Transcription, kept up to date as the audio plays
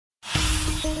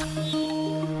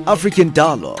African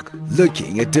Dialogue,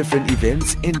 looking at different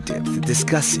events in depth,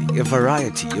 discussing a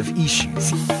variety of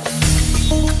issues.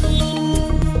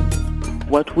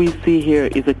 What we see here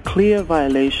is a clear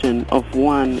violation of,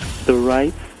 one, the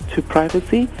rights to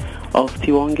privacy of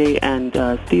Tiwonge and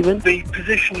Stephen. The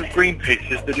position of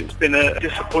Greenpeace is that it's been a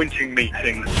disappointing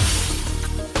meeting.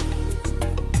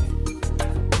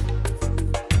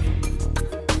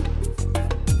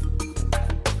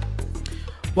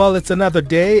 Well, it's another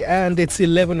day and it's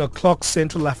 11 o'clock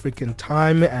Central African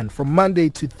time, and from Monday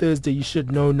to Thursday you should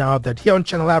know now that here on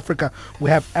Channel Africa we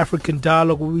have African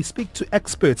Dialogue, where we speak to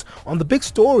experts on the big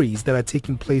stories that are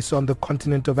taking place on the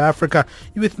continent of Africa.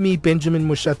 You with me, Benjamin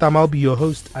Mushatam. I'll be your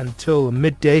host until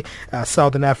midday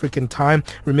Southern African time.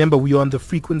 Remember, we are on the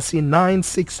frequency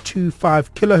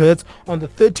 9625 kilohertz on the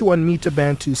 31 meter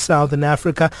band to Southern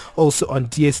Africa, also on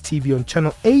DSTV on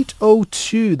channel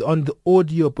 802 on the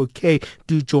audio bouquet.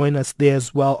 Do join us there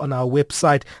as well on our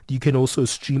website. You can also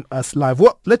stream us live.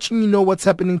 Well, letting you know what's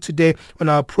happening today on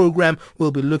our program, we'll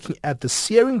be looking at the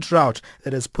searing drought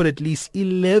that has put at least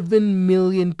 11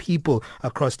 million people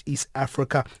across East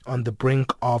Africa on the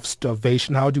brink of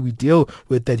starvation. How do we deal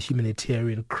with that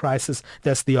humanitarian crisis?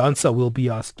 That's the answer we'll be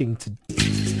asking today.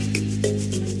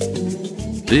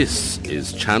 This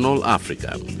is Channel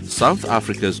Africa, South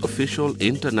Africa's official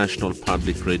international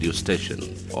public radio station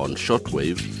on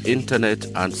shortwave, internet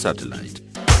and satellite.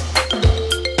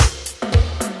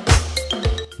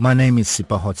 My name is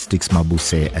Sipa Hotsticks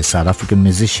Mabuse, a South African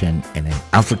musician and an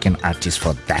African artist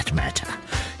for that matter.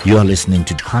 You are listening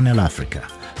to Channel Africa,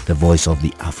 the voice of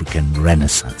the African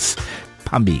Renaissance.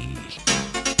 Pambi.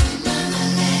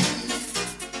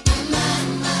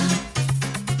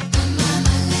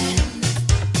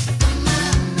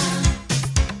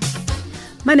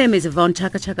 My name is Yvonne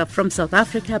Chaka Chaka from South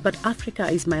Africa, but Africa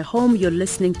is my home. You're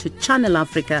listening to Channel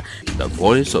Africa, the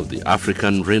voice of the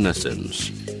African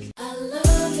Renaissance.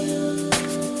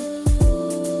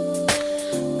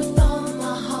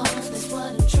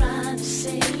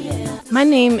 My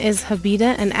name is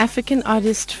Habida, an African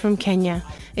artist from Kenya,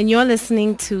 and you're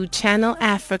listening to Channel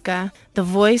Africa, the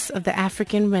voice of the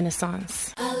African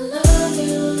Renaissance. I love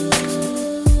you.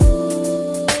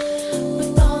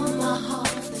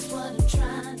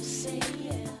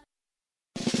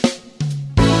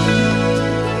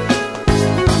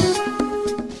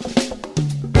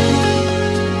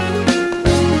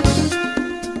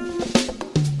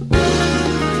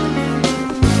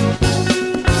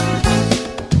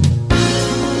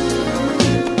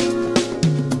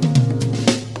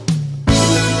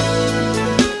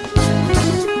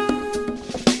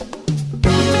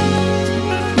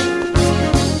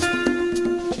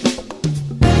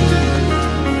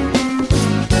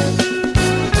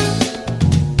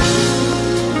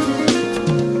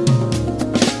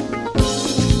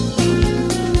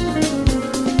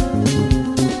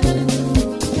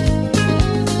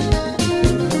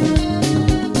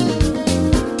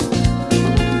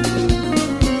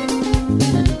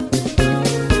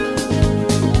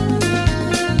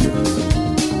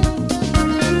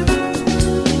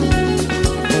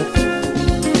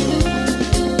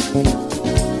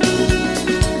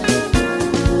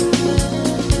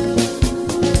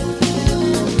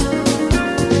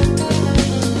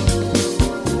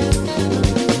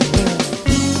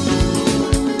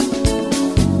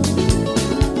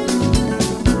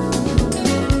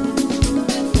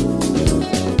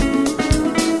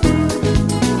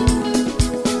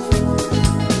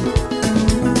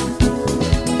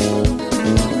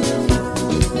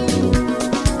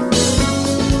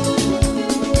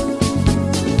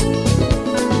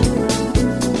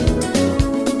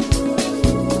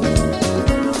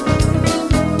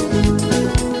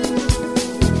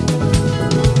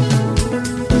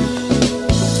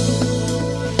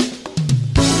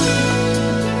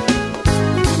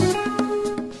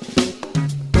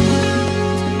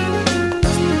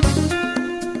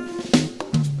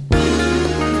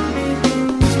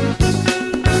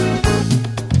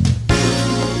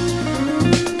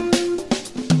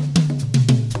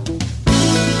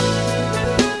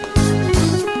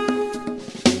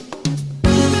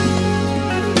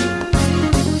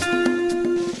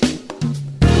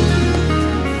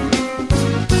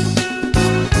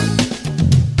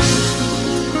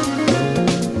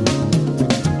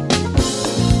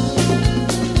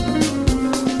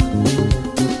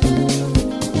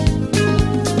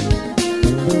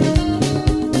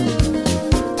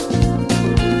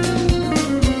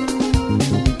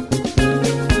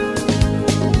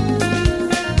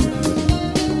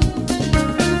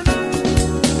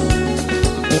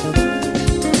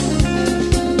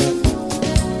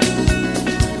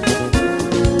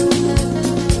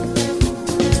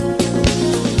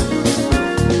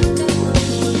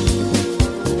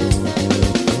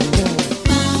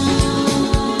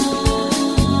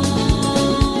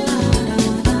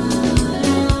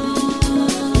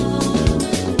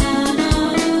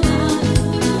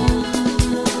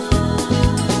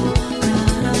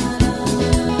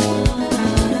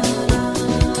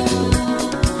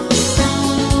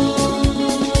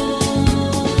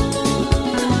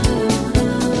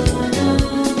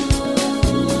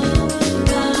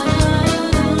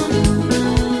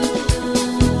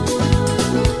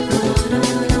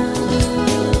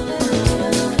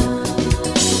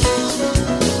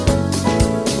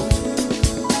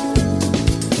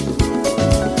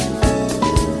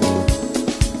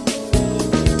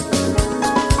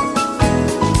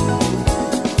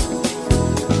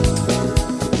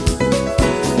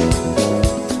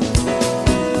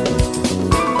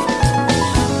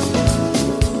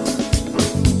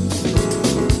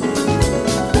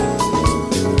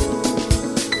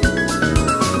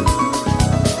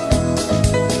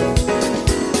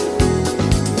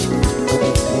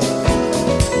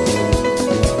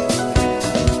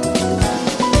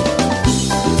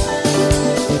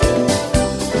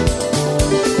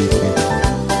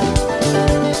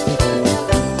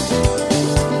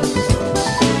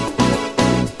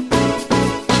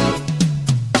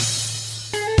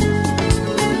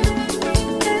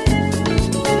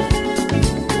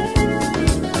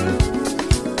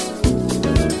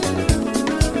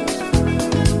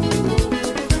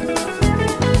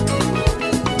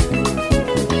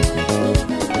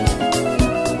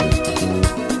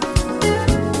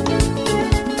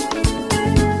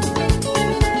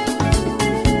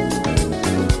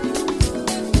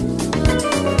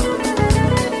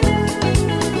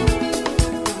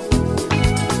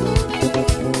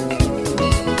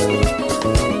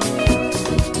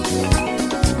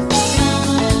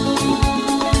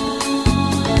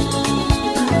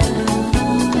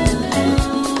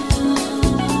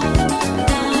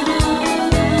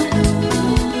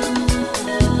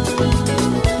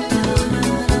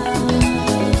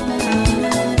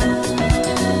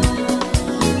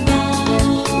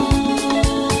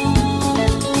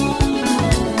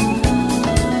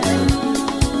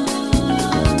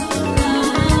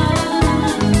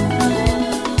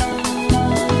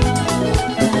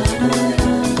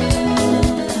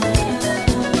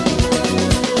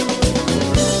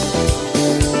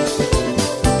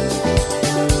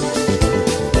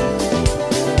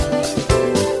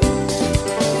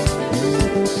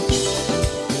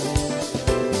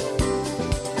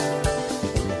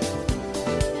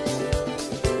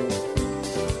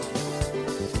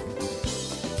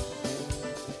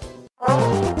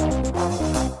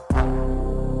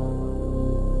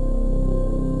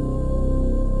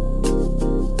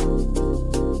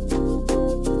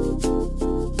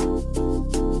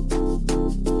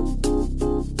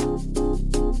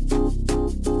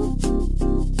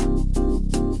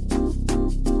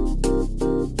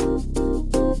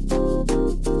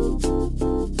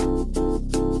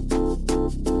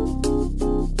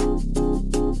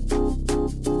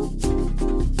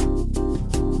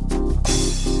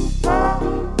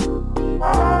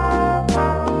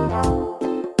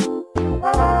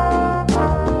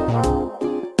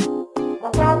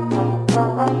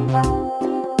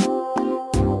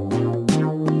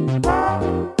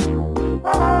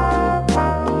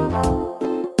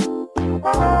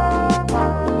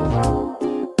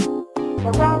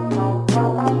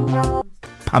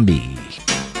 Pambi.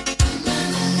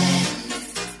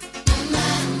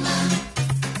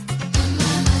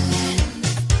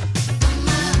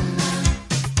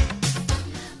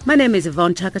 My name is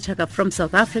Yvonne Chaka from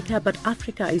South Africa, but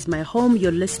Africa is my home.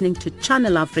 You're listening to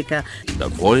Channel Africa, the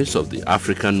voice of the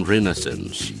African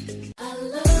Renaissance.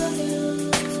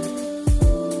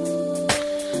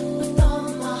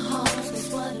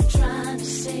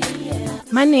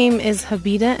 My name is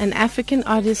Habida, an African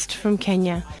artist from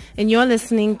Kenya, and you're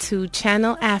listening to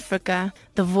Channel Africa,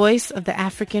 the voice of the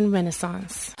African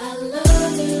Renaissance.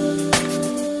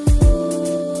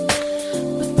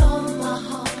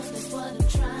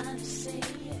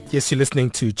 Yes, you're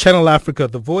listening to Channel Africa,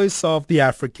 the voice of the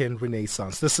African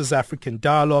Renaissance. This is African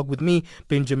Dialogue with me,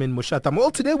 Benjamin Mushatam. Well,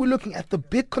 today we're looking at the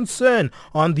big concern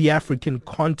on the African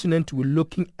continent. We're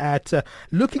looking at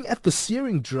the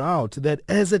searing drought that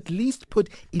has at least put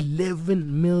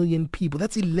 11 million people.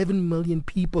 That's 11 million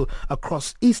people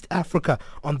across East Africa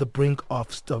on the brink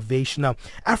of starvation. Now,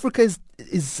 Africa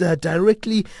is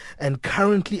directly and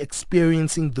currently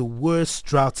experiencing the worst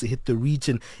droughts to hit the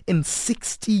region in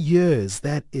 60 years.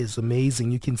 That is amazing.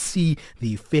 You can see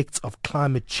the effects of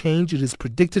climate change. It is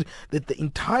predicted that the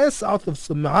entire south of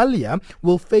Somalia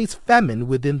will face famine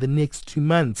within the next 2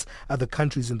 months. Other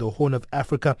countries in the Horn of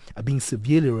Africa are being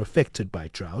severely affected by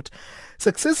drought.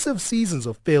 Successive seasons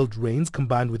of failed rains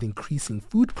combined with increasing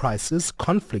food prices,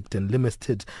 conflict and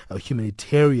limited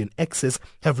humanitarian access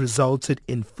have resulted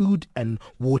in food and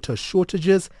water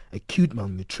shortages, acute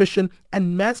malnutrition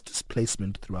and mass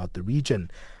displacement throughout the region.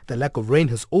 The lack of rain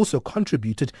has also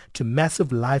contributed to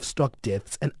massive livestock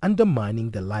deaths and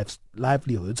undermining the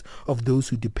livelihoods of those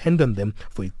who depend on them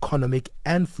for economic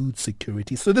and food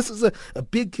security. So this is a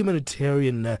big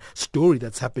humanitarian story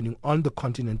that's happening on the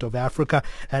continent of Africa.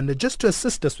 And just to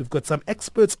assist us, we've got some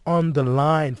experts on the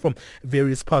line from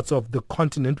various parts of the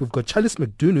continent. We've got Challiss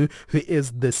McDonough, who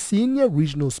is the Senior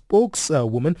Regional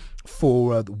Spokeswoman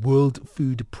for the World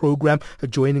Food Programme,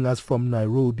 joining us from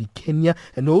Nairobi, Kenya,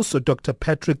 and also Dr.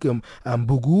 Patrick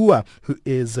Mbugua, who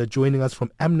is joining us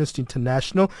from Amnesty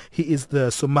International. He is the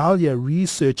Somalia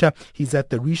Researcher. He's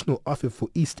at the Regional Office for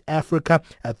East Africa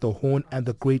at the Horn and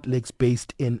the Great Lakes,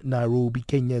 based in Nairobi,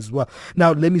 Kenya as well.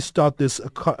 Now, let me start this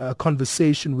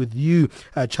conversation with you,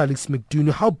 Challiss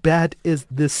McDonough. How bad is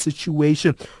this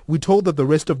situation? We're told that the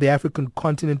rest of the African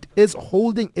continent is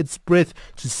holding its breath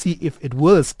to see if it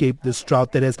will escape this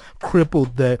drought that has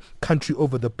crippled the country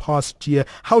over the past year.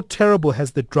 How terrible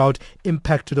has the drought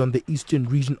impacted on the eastern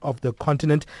region of the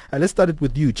continent? Let's start it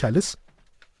with you, Challiss.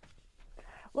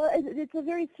 Well, it's a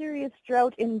very serious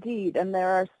drought indeed, and there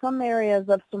are some areas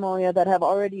of Somalia that have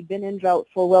already been in drought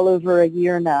for well over a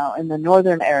year now. In the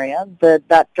northern area,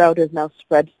 that drought is now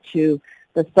spread to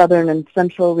the southern and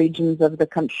central regions of the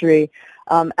country.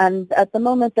 And at the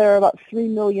moment, there are about 3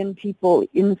 million people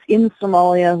in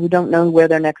Somalia who don't know where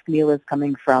their next meal is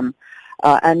coming from.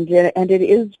 And it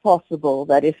is possible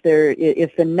that if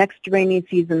the next rainy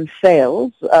season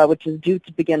fails, which is due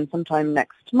to begin sometime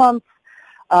next month,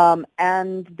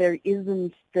 and there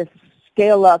isn't this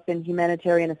scale up in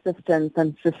humanitarian assistance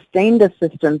and sustained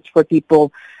assistance for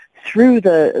people through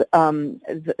the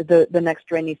next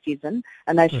rainy season,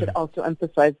 and I should also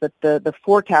emphasize that the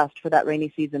forecast for that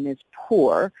rainy season is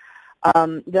poor,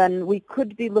 then we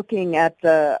could be looking at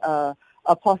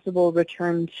a possible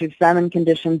return to famine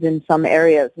conditions in some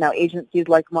areas. Now, agencies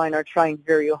like mine are trying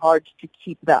very hard to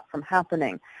keep that from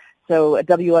happening. So at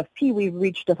WFP, we've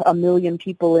reached 1 million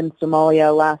people in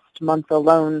Somalia last month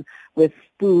alone with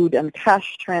food and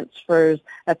cash transfers.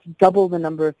 That's double the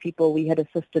number of people we had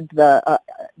assisted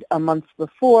a month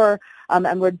before,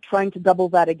 and we're trying to double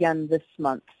that again this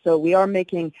month. So we are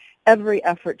making every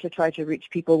effort to try to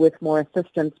reach people with more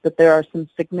assistance, but there are some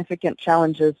significant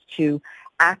challenges to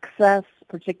access,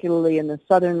 particularly in the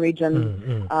southern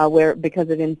region, where because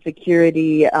of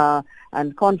insecurity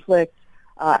and conflict.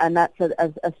 And that's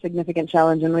a significant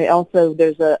challenge. And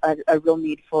there's a real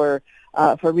need for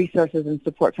resources and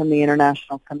support from the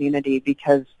international community,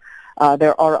 because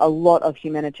there are a lot of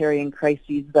humanitarian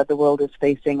crises that the world is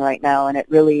facing right now, and it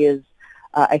really is,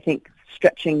 I think,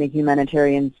 stretching the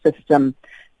humanitarian system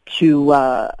to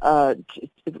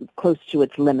close to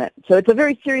its limit. So it's a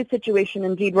very serious situation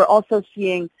indeed. We're also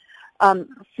seeing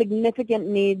significant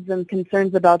needs and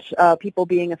concerns about people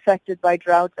being affected by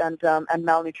drought and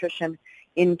malnutrition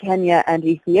in Kenya and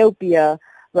Ethiopia,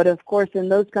 but of course in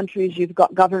those countries you've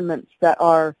got governments that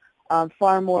are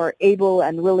far more able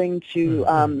and willing to,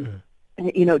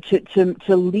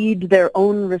 to lead their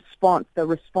own response, the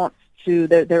response to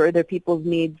their people's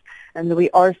needs, and we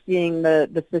are seeing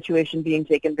the situation being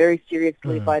taken very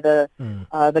seriously by the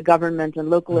government and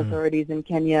local authorities in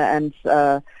Kenya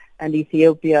and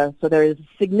Ethiopia. So there is a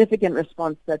significant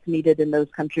response that's needed in those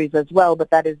countries as well, but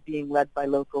that is being led by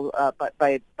local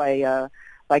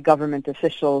by government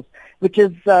officials, which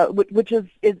is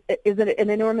an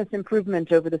enormous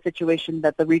improvement over the situation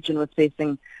that the region was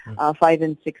facing 5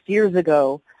 and 6 years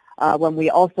ago, when we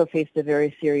also faced a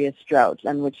very serious drought,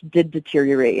 and which did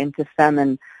deteriorate into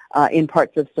famine in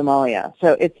parts of Somalia.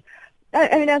 So it's,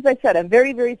 I mean, as I said, a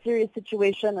very, very serious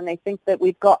situation, and I think that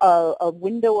we've got a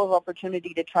window of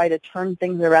opportunity to try to turn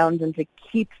things around and to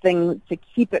keep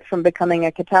it from becoming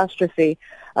a catastrophe.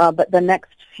 But the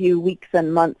next few weeks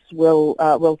and months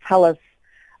will tell us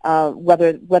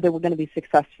whether we're going to be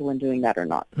successful in doing that or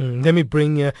not. Let me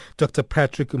bring Dr.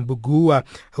 Patrick Mbugua,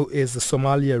 who is a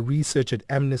Somalia Researcher at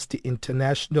Amnesty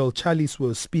International. Challiss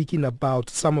was speaking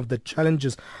about some of the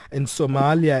challenges in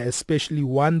Somalia, especially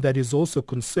one that is also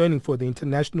concerning for the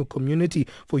international community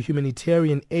for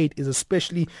humanitarian aid, is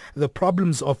especially the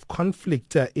problems of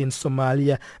conflict in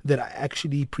Somalia that are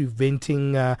actually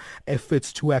preventing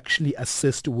efforts to actually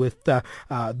assist with the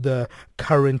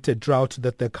current drought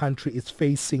that the country is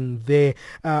facing there.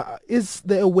 Is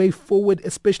there a way forward,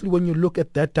 especially when you look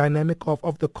at that dynamic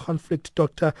of the conflict,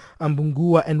 Dr.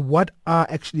 Mbugua, and what are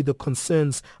actually the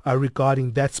concerns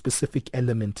regarding that specific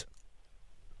element?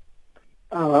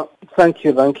 Thank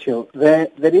you.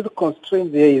 The real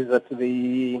constraint there is that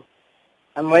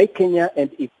unlike Kenya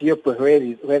and Ethiopia,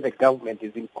 where the government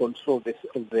is in control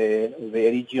of the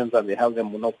regions and they have the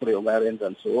monopoly of lands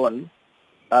and so on,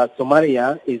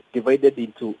 Somalia is divided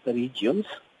into regions,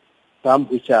 some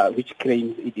which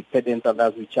claim independence,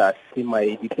 others which are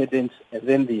semi-independent, and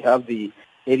then they have the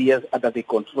areas under the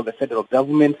control of the federal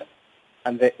government,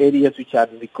 and the areas which are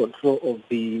under the control of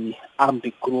the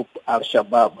armed group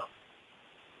Al-Shabaab.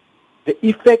 The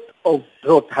effect of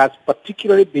drought has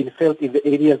particularly been felt in the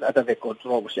areas under the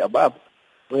control of Shabaab,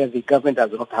 where the government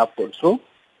does not have control,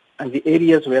 and the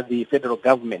areas where the federal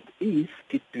government is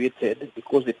situated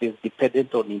because it is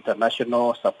dependent on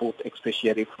international support,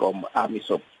 especially from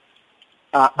AMISOM.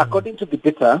 According to the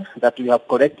data that we have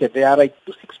collected, there are like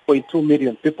 6.2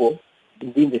 million people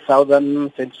within the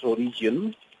southern central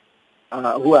region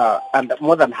and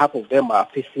more than half of them are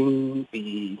facing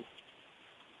the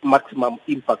maximum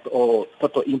impact or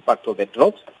total impact of the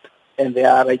drought. And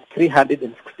there are like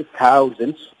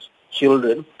 360,000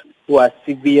 children who are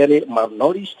severely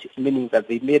malnourished, meaning that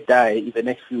they may die in the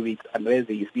next few weeks unless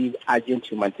they receive urgent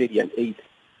humanitarian aid.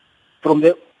 From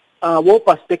the war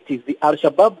perspective, the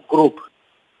Al-Shabaab group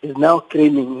is now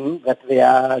claiming that they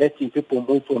are letting people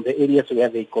move from the areas where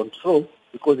they control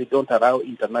because they don't allow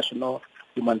international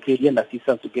humanitarian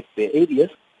assistance to get to the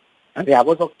areas. And they have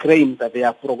also claimed that they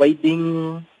are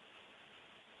providing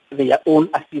their own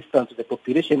assistance to the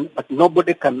population, but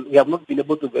we have not been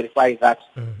able to verify that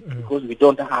because we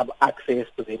don't have access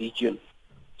to the region.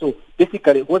 So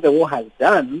basically what the war has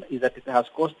done is that it has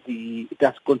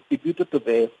contributed to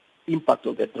the impact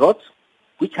of the drought,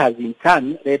 which has in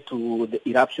turn led to the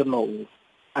eruption of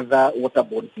other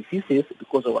waterborne diseases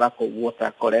because of lack of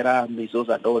water, cholera, measles,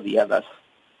 and all the others.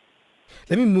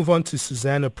 Let me move on to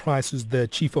Susannah Price, who's the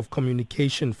Chief of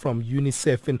Communication from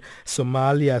UNICEF in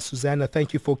Somalia. Susannah,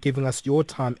 thank you for giving us your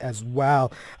time as well.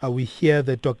 We hear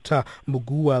that Dr.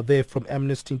 Mbugua there from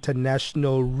Amnesty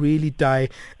International really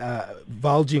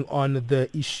divulging on the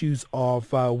issues of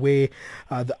where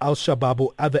the Al-Shabaab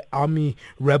or other army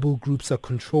rebel groups are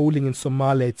controlling in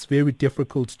Somalia. It's very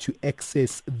difficult to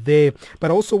access there.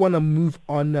 But I also want to move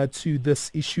on to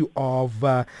this issue of,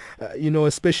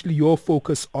 especially your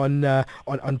focus on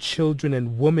children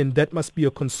and women. That must be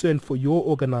a concern for your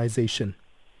organization.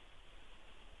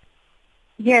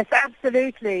 Yes,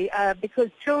 absolutely, because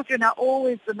children are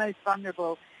always the most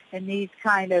vulnerable in these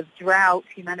kind of drought,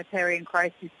 humanitarian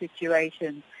crisis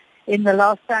situations. In the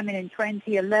last famine in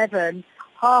 2011,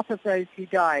 half of those who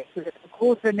died, so there's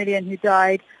 250,000 who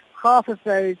died, half of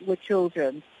those were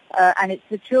children. And it's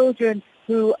the children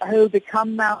who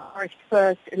become malnourished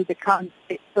first, who become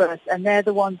sick first, and they're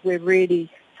the ones we're really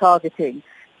targeting.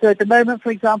 So at the moment, for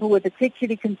example, we're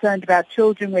particularly concerned about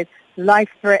children with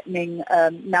life-threatening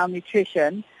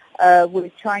malnutrition. We're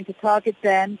trying to target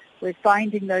them. We're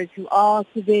finding those who are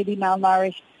severely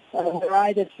malnourished. We're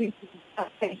either treating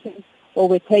patients or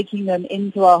we're taking them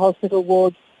into our hospital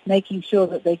wards, making sure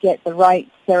that they get the right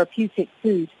therapeutic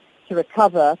food to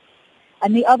recover.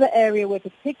 And the other area we're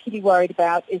particularly worried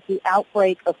about is the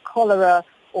outbreak of cholera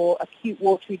or acute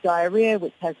watery diarrhea,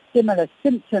 which has similar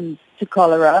symptoms to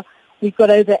cholera. We've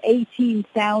got over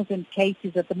 18,000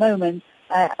 cases at the moment.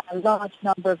 A large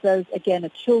number of those, again, are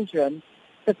children.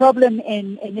 The problem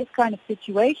in this kind of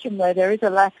situation where there is a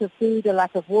lack of food, a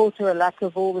lack of water, a lack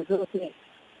of all resources,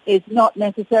 is not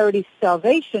necessarily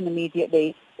starvation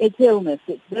immediately, it's illness.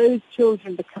 It's those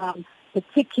children become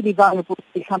particularly vulnerable to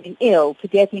becoming ill, to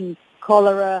getting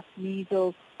cholera,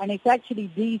 measles, and it's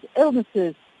actually these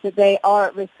illnesses that they are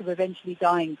at risk of eventually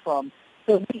dying from.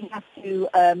 So we have to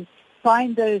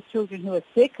find those children who are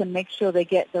sick and make sure they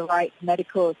get the right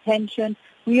medical attention.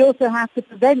 We also have to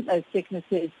prevent those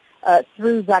sicknesses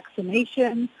through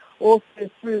vaccination, also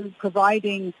through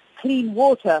providing clean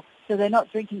water so they're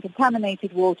not drinking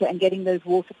contaminated water and getting those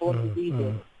waterborne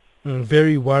diseases.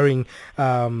 Very worrying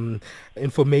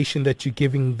information that you're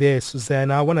giving there,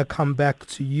 Susannah. I want to come back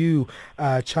to you,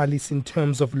 Challiss, in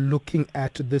terms of looking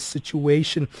at this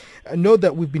situation. I know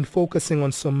that we've been focusing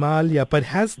on Somalia, but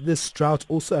has this drought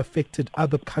also affected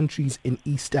other countries in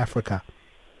East Africa?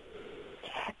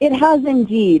 It has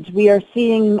indeed. We are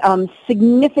seeing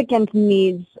significant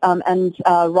needs and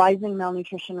rising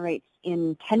malnutrition rates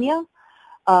in Kenya,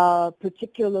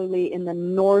 particularly in the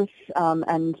north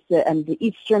and the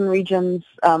eastern regions,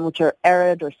 which are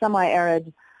arid or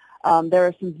semi-arid. There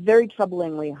are some very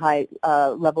troublingly high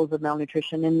levels of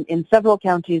malnutrition. In several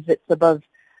counties, it's above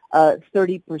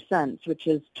 30%, which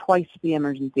is twice the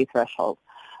emergency threshold.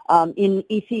 In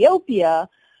Ethiopia,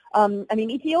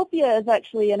 Ethiopia is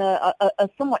actually in a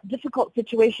somewhat difficult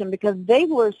situation because they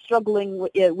were struggling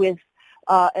with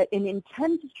an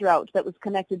intense drought that was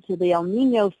connected to the El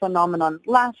Nino phenomenon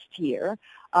last year,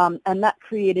 and that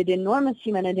created enormous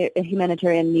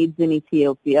humanitarian needs in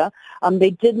Ethiopia.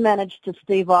 They did manage to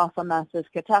stave off a massive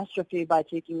catastrophe by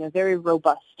taking a very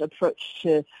robust approach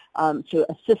to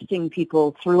assisting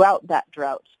people throughout that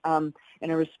drought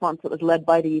in a response that was led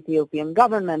by the Ethiopian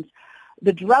government.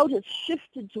 The drought has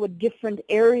shifted to a different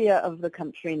area of the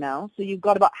country now. So you've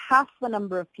got about half the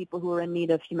number of people who are in need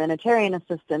of humanitarian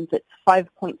assistance. It's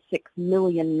 5.6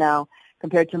 million now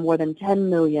compared to more than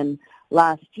 10 million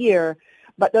last year.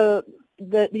 But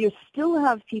you still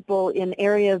have people in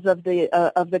areas of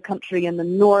the country in the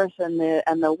north and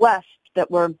the west that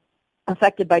were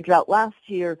affected by drought last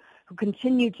year who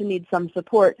continue to need some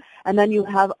support. And then you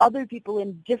have other people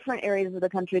in different areas of the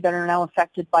country that are now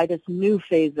affected by this new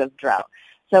phase of drought.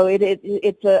 So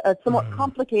it's a somewhat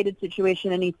complicated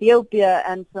situation in Ethiopia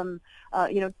and some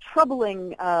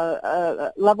troubling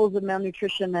levels of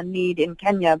malnutrition and need in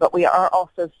Kenya. But we are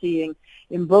also seeing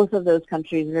in both of those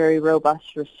countries very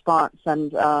robust response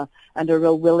and a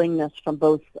real willingness from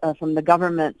both from the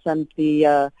governments and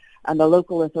the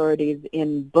local authorities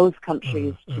in both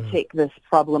countries to take this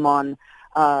problem on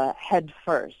head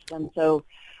first. And so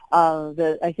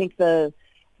I think the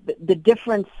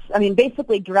difference,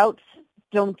 basically droughts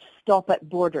don't stop at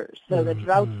borders. So the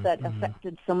droughts that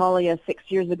affected Somalia 6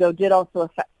 years ago did also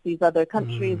affect these other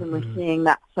countries, and we're seeing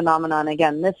that phenomenon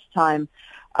again this time.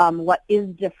 What is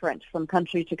different from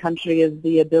country to country is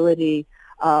the ability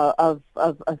of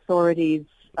authorities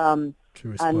and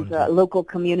local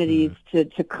communities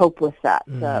to cope with that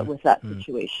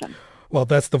situation. Well,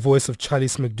 that's the voice of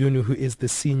Challiss McDonough, who is the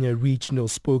Senior Regional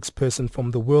Spokesperson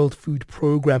from the World Food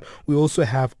Programme. We also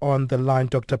have on the line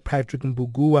Dr. Patrick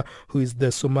Mbugua, who is the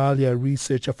Somalia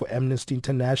Researcher for Amnesty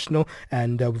International,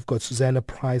 and we've got Susannah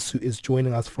Price, who is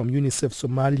joining us from UNICEF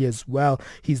Somalia as well.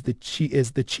 She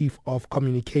is the Chief of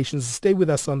Communications. Stay with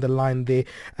us on the line there,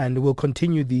 and we'll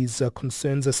continue these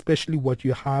concerns, especially what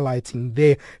you're highlighting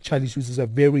there. Challiss uses a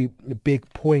very big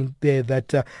point there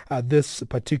that this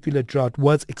particular drought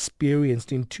was experienced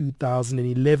in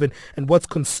 2011, and what's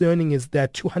concerning is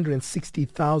that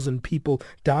 260,000 people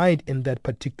died in that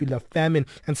particular famine.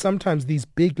 And sometimes these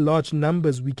big large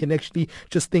numbers, we can actually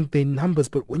just think they're numbers,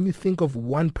 but when you think of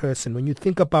one person, when you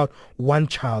think about one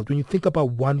child, when you think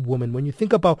about one woman, when you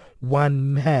think about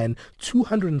one man,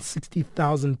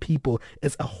 260,000 people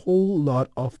is a whole lot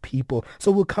of people.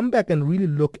 So we'll come back and really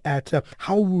look at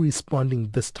how we're responding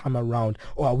this time around,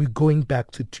 or are we going back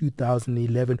to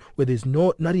 2011 where there's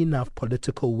not enough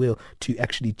political will to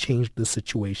actually change the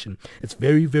situation. It's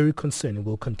very, very concerning.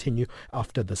 We'll continue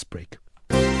after this break.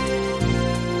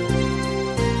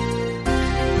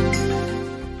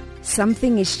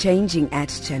 Something is changing at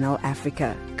Channel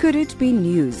Africa. Could it be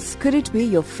news? Could it be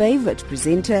your favorite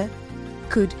presenter?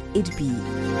 Could it be?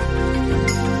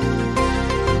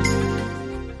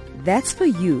 That's for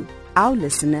you, our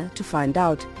listener, to find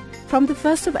out. From the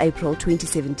 1st of April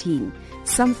 2017,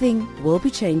 something will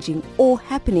be changing or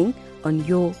happening on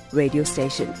your radio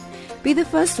station. Be the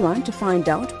first one to find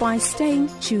out by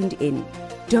staying tuned in.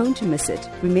 Don't miss it.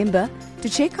 Remember to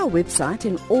check our website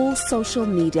and all social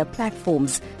media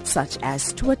platforms such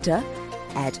as Twitter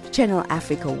at Channel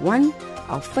Africa 1,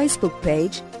 our Facebook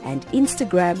page, and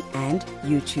Instagram and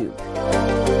YouTube.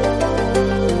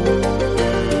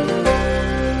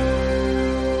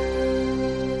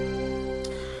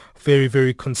 Very,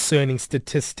 very concerning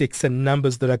statistics and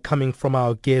numbers that are coming from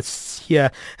our guests here.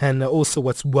 And also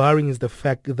what's worrying is the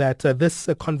fact that this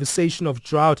conversation of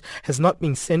drought has not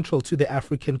been central to the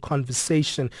African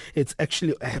conversation. It's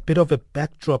actually a bit of a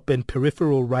backdrop and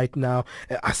peripheral right now.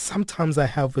 Sometimes I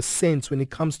have a sense when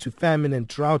it comes to famine and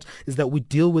drought is that we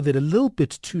deal with it a little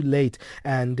bit too late,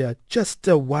 and just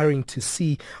worrying to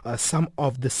see some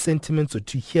of the sentiments, or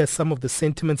to hear some of the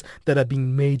sentiments that are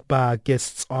being made by our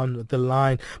guests on the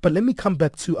line. But let me come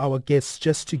back to our guests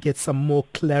just to get some more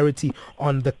clarity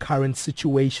on the current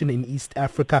situation in East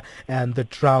Africa and the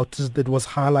drought that was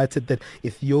highlighted, that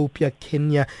Ethiopia,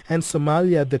 Kenya and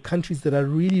Somalia, the countries that are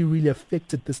really, really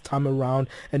affected this time around.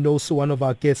 And also one of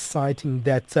our guests citing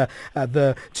that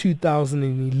the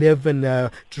 2011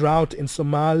 drought in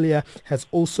Somalia has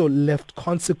also left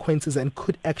consequences and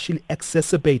could actually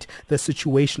exacerbate the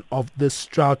situation of this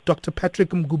drought. Dr.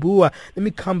 Patrick Mbugua, let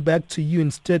me come back to you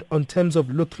instead on terms of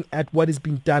looking at what is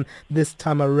being done this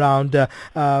time around.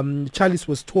 Challiss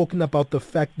was talking about the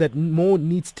fact that more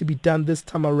needs to be done this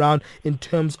time around in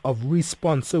terms of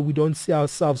response, so we don't see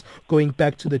ourselves going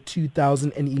back to the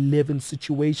 2011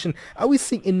 situation. Are we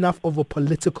seeing enough of a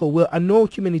political will? I know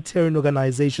humanitarian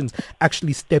organizations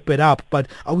actually step it up, but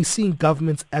are we seeing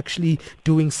governments actually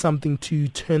doing something to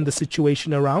turn the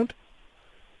situation around?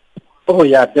 Oh,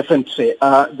 yeah, definitely.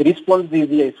 The response this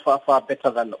year is far, far better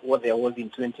than what there was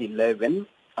in 2011.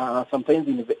 Sometimes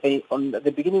on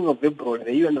the beginning of April,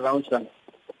 the UN launched an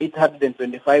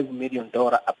 $825 million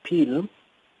appeal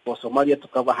for Somalia to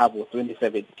cover half of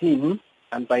 2017.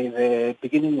 And by the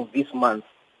beginning of this month,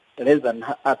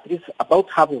 at least about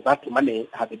half of that money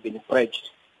had been pledged.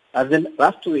 And then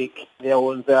last week, there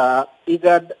was the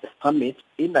IGAD summit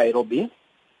in Nairobi.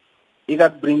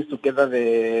 IGAD brings together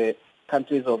the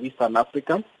countries of Eastern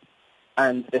Africa.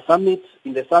 And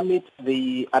in the summit,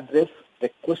 they address the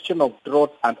question of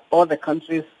drought, and all the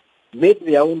countries made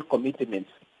their own commitments.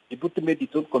 Djibouti made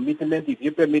its own commitment,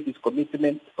 Ethiopia made its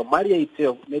commitment, Somalia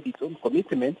itself made its own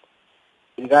commitment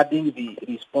regarding the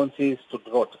responses to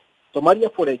drought.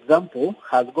 Somalia, for example,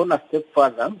 has gone a step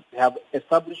further. They have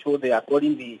established what they are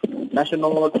calling the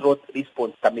National Drought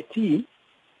Response Committee,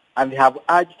 and they have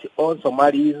urged all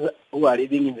Somalis who are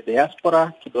living in the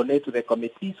diaspora to donate to the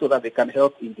committee so that they can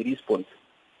help in the response.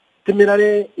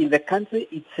 Similarly, in the country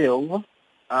itself,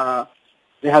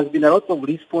 there has been a lot of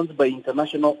response by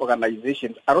international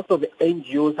organizations. A lot of the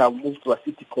NGOs have moved to a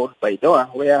city called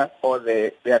Baidoa, where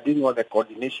they are doing all the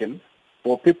coordination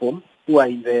for people who are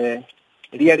in the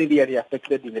really, really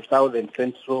affected in the south and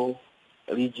central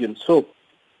region. So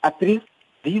at least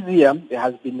this year, there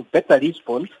has been better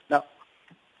response now,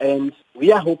 and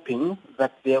we are hoping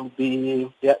that we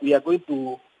are going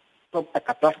to stop a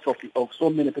catastrophe of so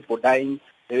many people dying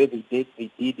the way they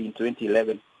did in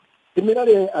 2011.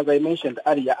 Similarly, as I mentioned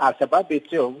earlier, Al-Shabaab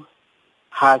itself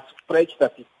has pledged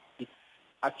that it's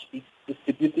actually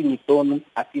distributing its own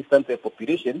assistance to the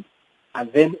population,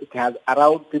 and then it has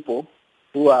allowed people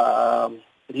who are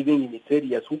living in its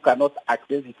areas who cannot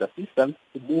access its assistance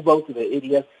to move out to the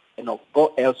areas and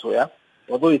go elsewhere,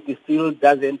 although it still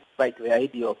doesn't like the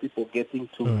idea of people getting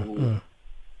to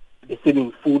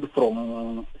receiving food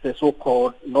from the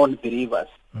so-called non-believers.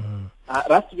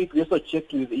 Last week, we also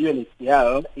checked with the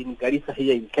UNICEF in Garissa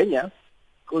here in Kenya,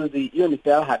 because the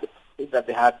UNICEF had said that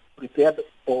they had prepared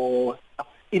for an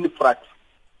influx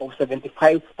of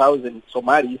 75,000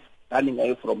 Somalis running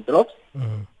away from drought.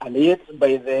 And yet,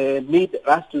 by the mid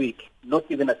last week, not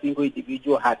even a single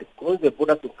individual had crossed the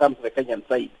border to come to the Kenyan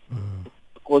side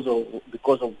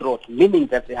because of drought, meaning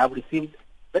that they have received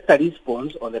better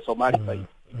response on the Somali side.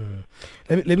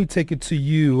 Let me take it to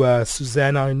you,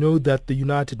 Susannah. I know that the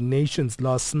United Nations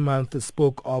last month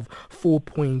spoke of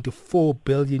 $4.4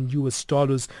 billion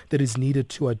that is needed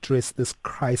to address this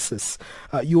crisis.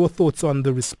 Your thoughts on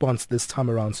the response this time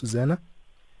around, Susannah?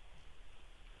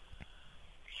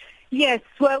 Yes,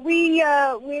 well,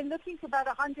 we're looking for about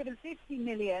 150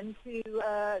 million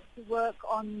to work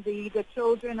on the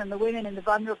children and the women and the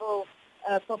vulnerable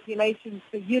populations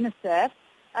for UNICEF.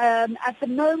 At the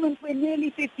moment, we're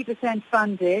nearly 50%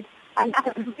 funded, and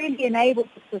that has really enabled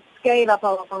us to scale up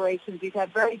our operations. We've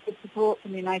had very good support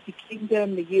from the United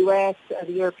Kingdom, the US,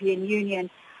 the European Union.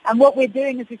 And what we're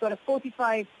doing is we've got a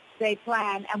 45-day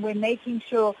plan, and we're making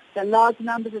sure that large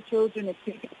numbers of children are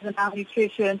treated for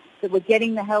malnutrition, that we're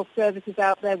getting the health services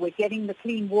out there, we're getting the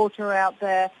clean water out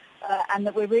there, and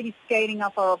that we're really scaling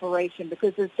up our operation.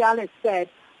 Because as Challiss said,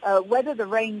 whether the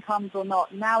rain comes or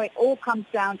not. Now it all comes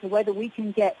down to whether we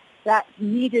can get that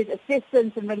needed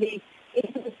assistance and relief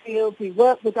into the field. We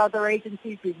work with other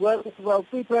agencies. We work with the World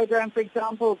Food Programme, for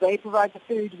example. They provide the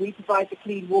food. We provide the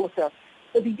clean water.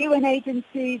 So the UN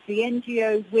agencies, the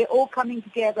NGOs, we're all coming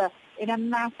together in a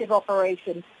massive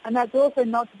operation. And that's also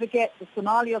not to forget the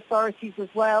Somali authorities as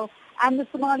well and the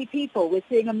Somali people. We're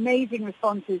seeing amazing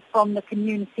responses from the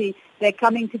community. They're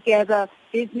coming together.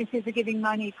 Businesses are giving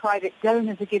money. Private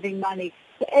donors are giving money.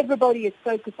 So everybody is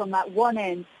focused on that one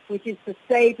end, which is to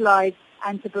save lives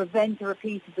and to prevent a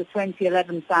repeat of the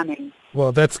 2011 famine.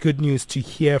 Well, that's good news to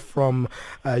hear from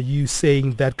you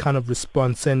saying that kind of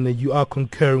response, and you are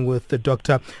concurring with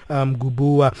Dr.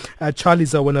 Mbugua.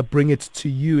 Challiss, I want to bring it to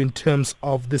you in terms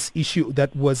of this issue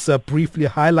that was briefly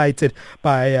highlighted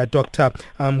by Dr.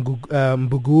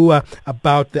 Mbugua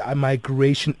about the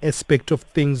migration aspect of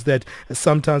things, that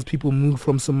sometimes people move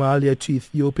from Somalia to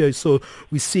Ethiopia. So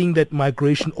we're seeing that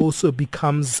migration also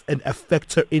becomes a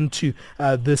factor into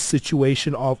this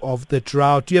situation of the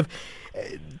drought.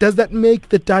 Does that make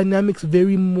the dynamics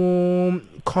very more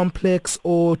complex,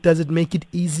 or does it make it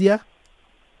easier?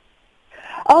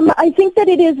 I think that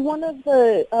it is one of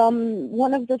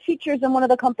the features and one of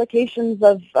the complications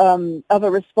of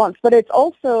a response. But it's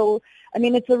also,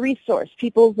 it's a resource.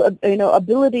 People's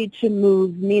ability to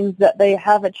move means that they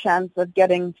have a chance of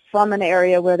getting from an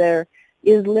area where there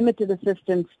is limited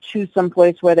assistance to some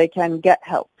place where they can get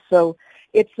help. So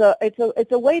it's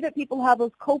a way that people have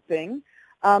of coping.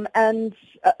 But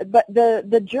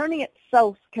the journey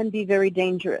itself can be very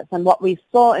dangerous. And what we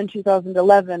saw in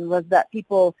 2011 was that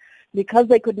people, because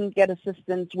they couldn't get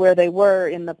assistance where they were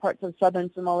in the parts of southern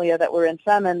Somalia that were in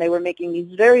famine, they were making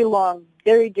these very long,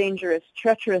 very dangerous,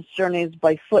 treacherous journeys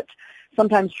by foot,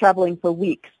 sometimes traveling for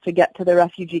weeks to get to the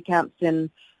refugee camps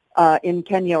in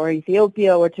Kenya or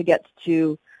Ethiopia, or to get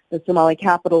to the Somali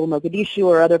capital, Mogadishu,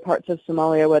 or other parts of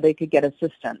Somalia where they could get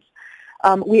assistance.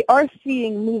 We are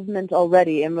seeing movement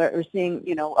already, and we're seeing,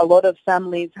 a lot of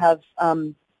families have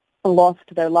lost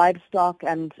their livestock,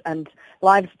 and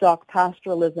livestock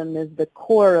pastoralism is the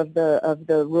core of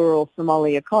the rural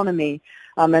Somali economy.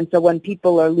 And so when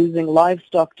people are losing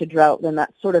livestock to drought, then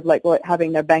that's sort of like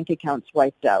having their bank accounts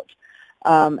wiped out,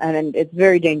 and it's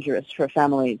very dangerous for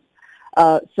families.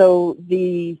 So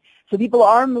people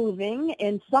are moving,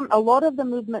 and a lot of the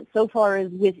movement so far is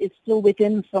still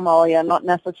within Somalia, not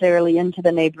necessarily into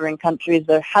the neighboring countries.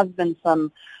 There have been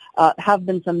some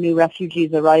new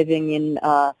refugees arriving in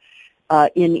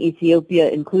Ethiopia,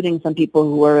 including some people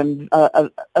who are in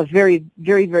a very,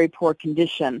 very, very poor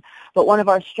condition. But one of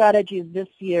our strategies this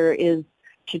year is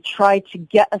to try to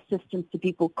get assistance to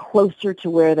people closer to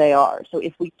where they are. So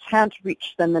if we can't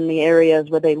reach them in the areas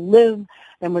where they live,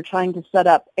 then we're trying to set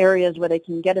up areas where they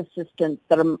can get assistance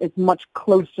that is much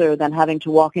closer than having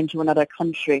to walk into another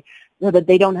country, so that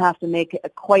they don't have to make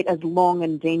quite as long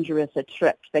and dangerous a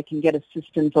trip. They can get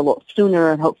assistance a lot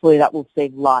sooner, and hopefully that will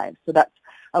save lives. So that's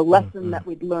a lesson that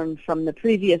we'd learned from the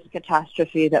previous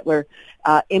catastrophe that we're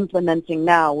implementing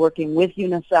now, working with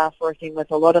UNICEF, working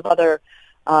with a lot of other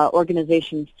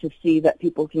organizations to see that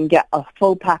people can get a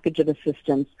full package of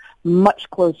assistance much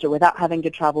closer without having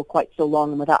to travel quite so long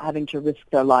and without having to risk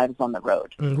their lives on the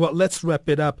road. Well, let's wrap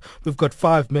it up. We've got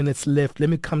 5 minutes left.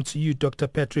 Let me come to you, Dr.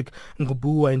 Patrick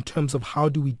Mbugua, in terms of how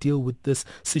do we deal with this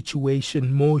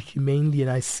situation more humanely.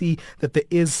 And I see that there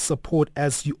is support,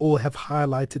 as you all have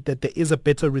highlighted, that there is a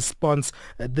better response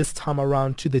this time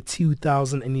around to the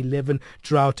 2011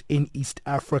 drought in East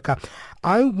Africa.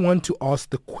 I want to ask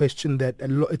the question that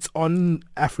it's on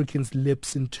Africans'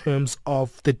 lips in terms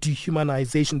of the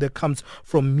dehumanization that comes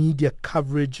from media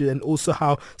coverage, and also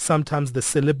how sometimes the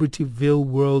celebrityville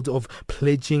world of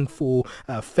pledging for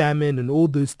famine and all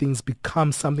those things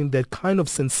become something that kind of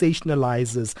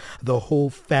sensationalizes the whole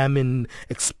famine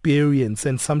experience,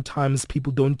 and sometimes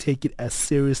people don't take it as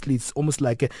seriously. It's almost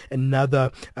like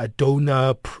another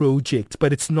donor project,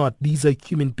 but it's not. These are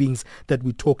human beings that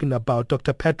we're talking about.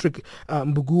 Dr. Patrick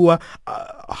Mbugua,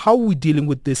 how are we dealing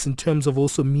with this in terms of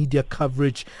also media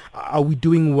coverage? Are we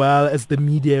doing well as the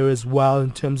media as well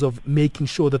in terms of making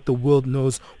sure that the world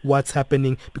knows what's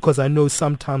happening? Because I know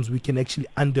sometimes we can actually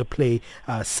underplay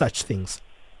such things.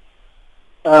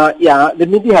 The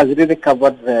media has really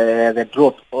covered the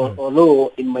drought,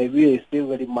 although in my view it's still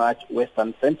very much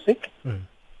Western-centric.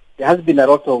 There has been a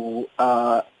lot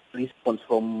of response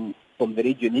from the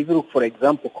region. If you, for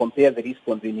example, compare the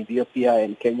response in Ethiopia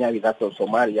and Kenya with that of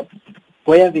Somalia,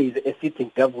 where there is a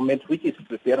sitting government which is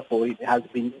prepared for it, has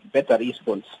been better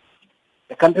response.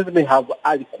 The countries may have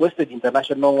requested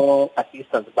international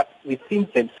assistance, but within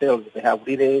themselves they have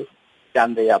really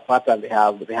done their part, and they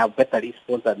have better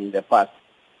response than in the past.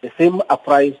 The same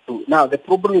applies to... Now, the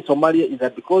problem in Somalia is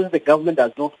that because the government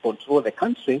does not control the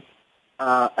country,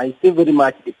 I say very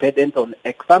much dependent on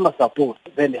external support,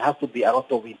 then there has to be a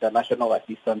lot of international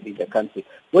assistance in the country.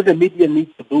 What the media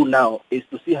needs to do now is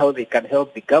to see how they can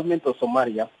help the government of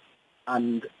Somalia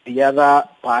and the other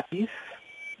parties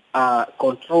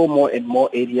control more and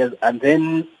more areas, and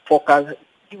then focus,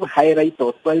 highlight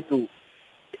or try to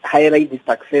highlight the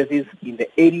successes in the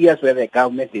areas where the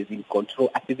government is in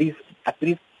control, at least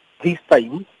this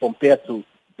time compared to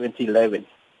 2011.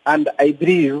 And I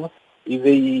believe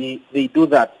if they do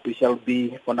that, we shall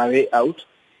be on our way out.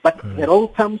 But the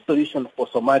long-term solution for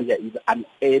Somalia is an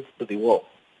aid to the war.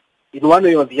 In one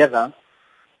way or the other,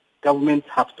 governments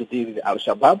have to deal with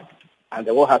Al-Shabaab, and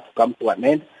the war has to come to an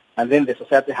end, and then the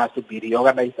society has to be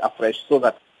reorganized afresh so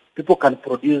that people can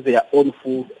produce their own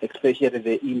food, especially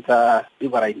the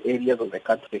inter-riverine areas of the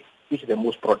country, which is the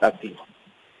most productive.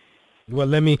 Well,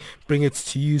 let me bring it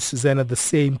to you, Susannah, the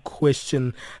same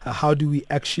question. How do we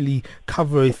actually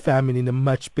cover a famine in a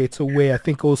much better way? I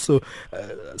think also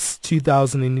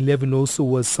 2011 also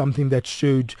was something that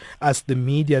showed us, the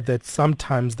media, that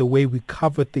sometimes the way we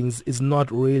cover things is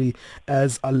not really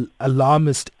as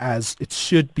alarmist as it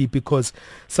should be, because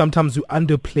sometimes we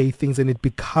underplay things and it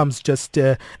becomes just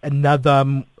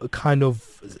another kind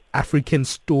of African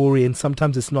story, and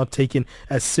sometimes it's not taken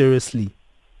as seriously.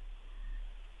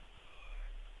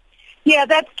 Yeah,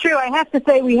 that's true. I have to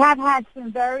say we have had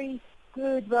some very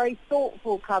good, very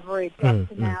thoughtful coverage up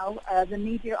to now. The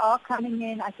media are coming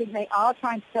in. I think they are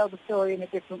trying to tell the story in a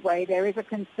different way. There is a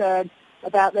concern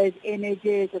about those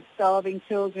images of starving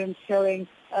children showing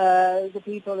the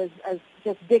people as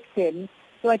just victims.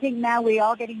 So I think now we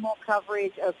are getting more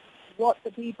coverage of what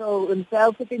the people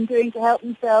themselves have been doing to help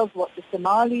themselves, what the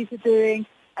Somalis are doing.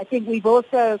 I think we've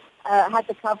also had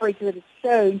the coverage that has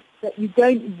shown that you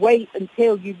don't wait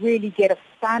until you really get a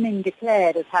famine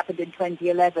declared, as happened in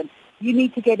 2011. You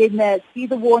need to get in there, see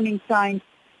the warning signs,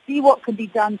 see what can be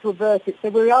done to avert it. So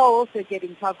we are also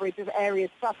getting coverage of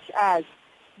areas such as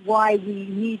why we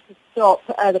need to stop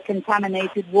the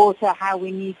contaminated water, how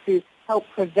we need to help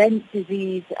prevent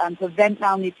disease and prevent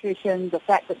malnutrition, the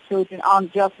fact that children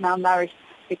aren't just malnourished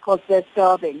because they're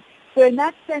starving. So in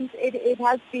that sense, it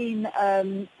has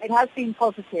been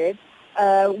positive.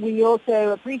 We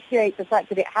also appreciate the fact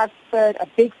that it has spurred a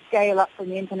big scale up from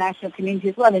the international community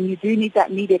as well, and you do need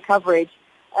that media coverage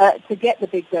to get the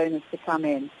big donors to come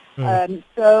in.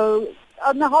 So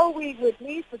on the whole, we're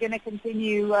pleased. We're going to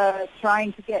continue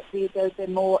trying to get the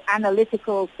more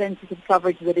analytical, sensitive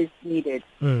coverage that is needed.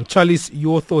 Challiss,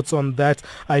 your thoughts on that?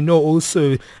 I know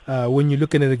also when you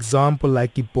look at an example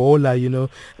like Ebola,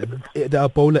 the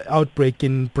Ebola outbreak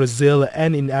in Brazil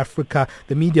and in Africa,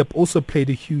 the media also played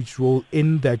a huge role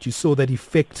in that. You saw that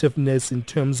effectiveness in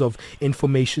terms of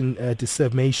information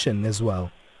dissemination as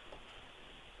well.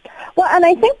 Well, and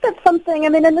I think that's something,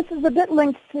 and this is a bit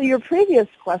linked to your previous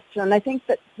question. I think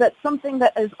that's something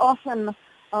that is often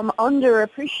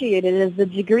underappreciated is the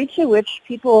degree to which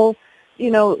people,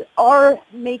 are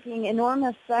making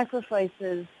enormous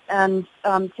sacrifices and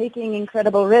taking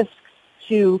incredible risks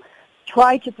to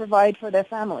try to provide for their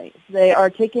families. They are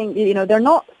taking, they're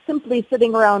not simply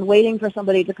sitting around waiting for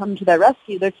somebody to come to their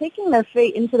rescue. They're taking their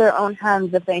fate into their own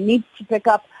hands. If they need to pick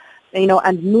up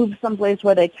and move someplace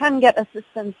where they can get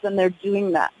assistance, then they're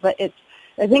doing that. But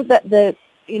I think that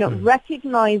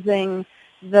recognizing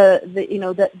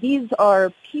that these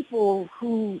are people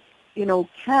who,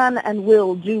 can and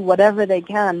will do whatever they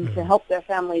can to help their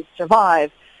families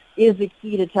survive is the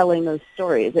key to telling those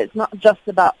stories. It's not just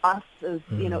about us as,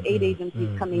 aid agencies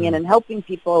coming in and helping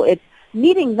people. It's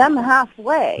meeting them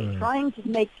halfway, trying to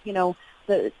make,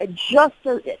 just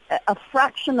a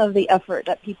fraction of the effort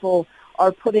that people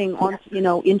are putting on,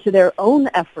 into their own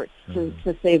efforts to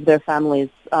save their families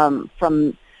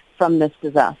from this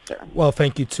disaster. Well,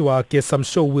 thank you to our guests. I'm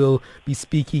sure we'll be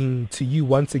speaking to you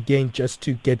once again just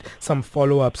to get some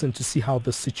follow-ups and to see how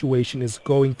the situation is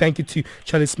going. Thank you to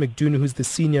Challiss McDonough, who's the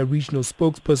Senior Regional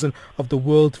Spokesperson of the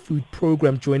World Food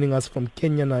Programme, joining us from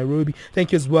Kenya, Nairobi.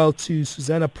 Thank you as well to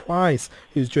Susannah Price,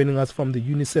 who's joining us from the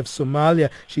UNICEF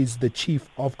Somalia. She's the Chief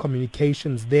of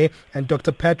Communications there. And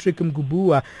Dr. Patrick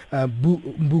Mbugua,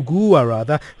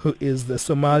 who is the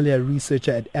Somalia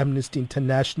Researcher at Amnesty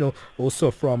International,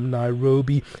 also from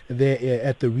Nairobi, there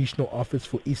at the Regional Office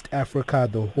for East Africa,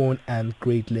 the Horn and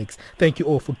Great Lakes. Thank you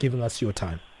all for giving us your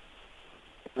time.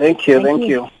 Thank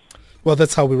you. Well,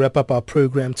 that's how we wrap up our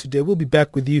program today. We'll be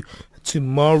back with you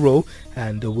tomorrow,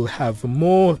 and we'll have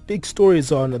more big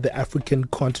stories on the African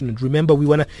continent. Remember, we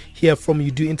want to hear from you.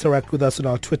 Do interact with us on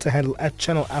our Twitter handle at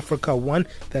Channel Africa 1.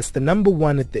 That's the number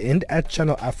 1 at the end, at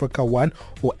Channel Africa 1,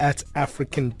 or at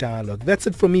African Dialogue. That's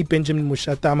it from me, Benjamin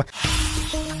Mushatama.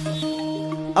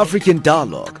 African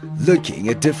Dialogue, looking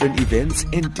at different events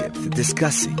in depth,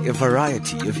 discussing a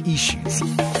variety of issues.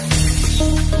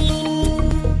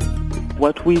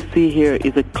 What we see here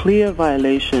is a clear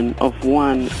violation of,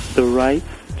 one, the rights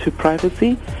to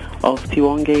privacy of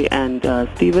Tiwonge and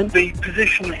Stephen. The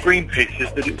position of Greenpeace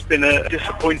is that it's been a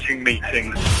disappointing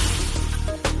meeting.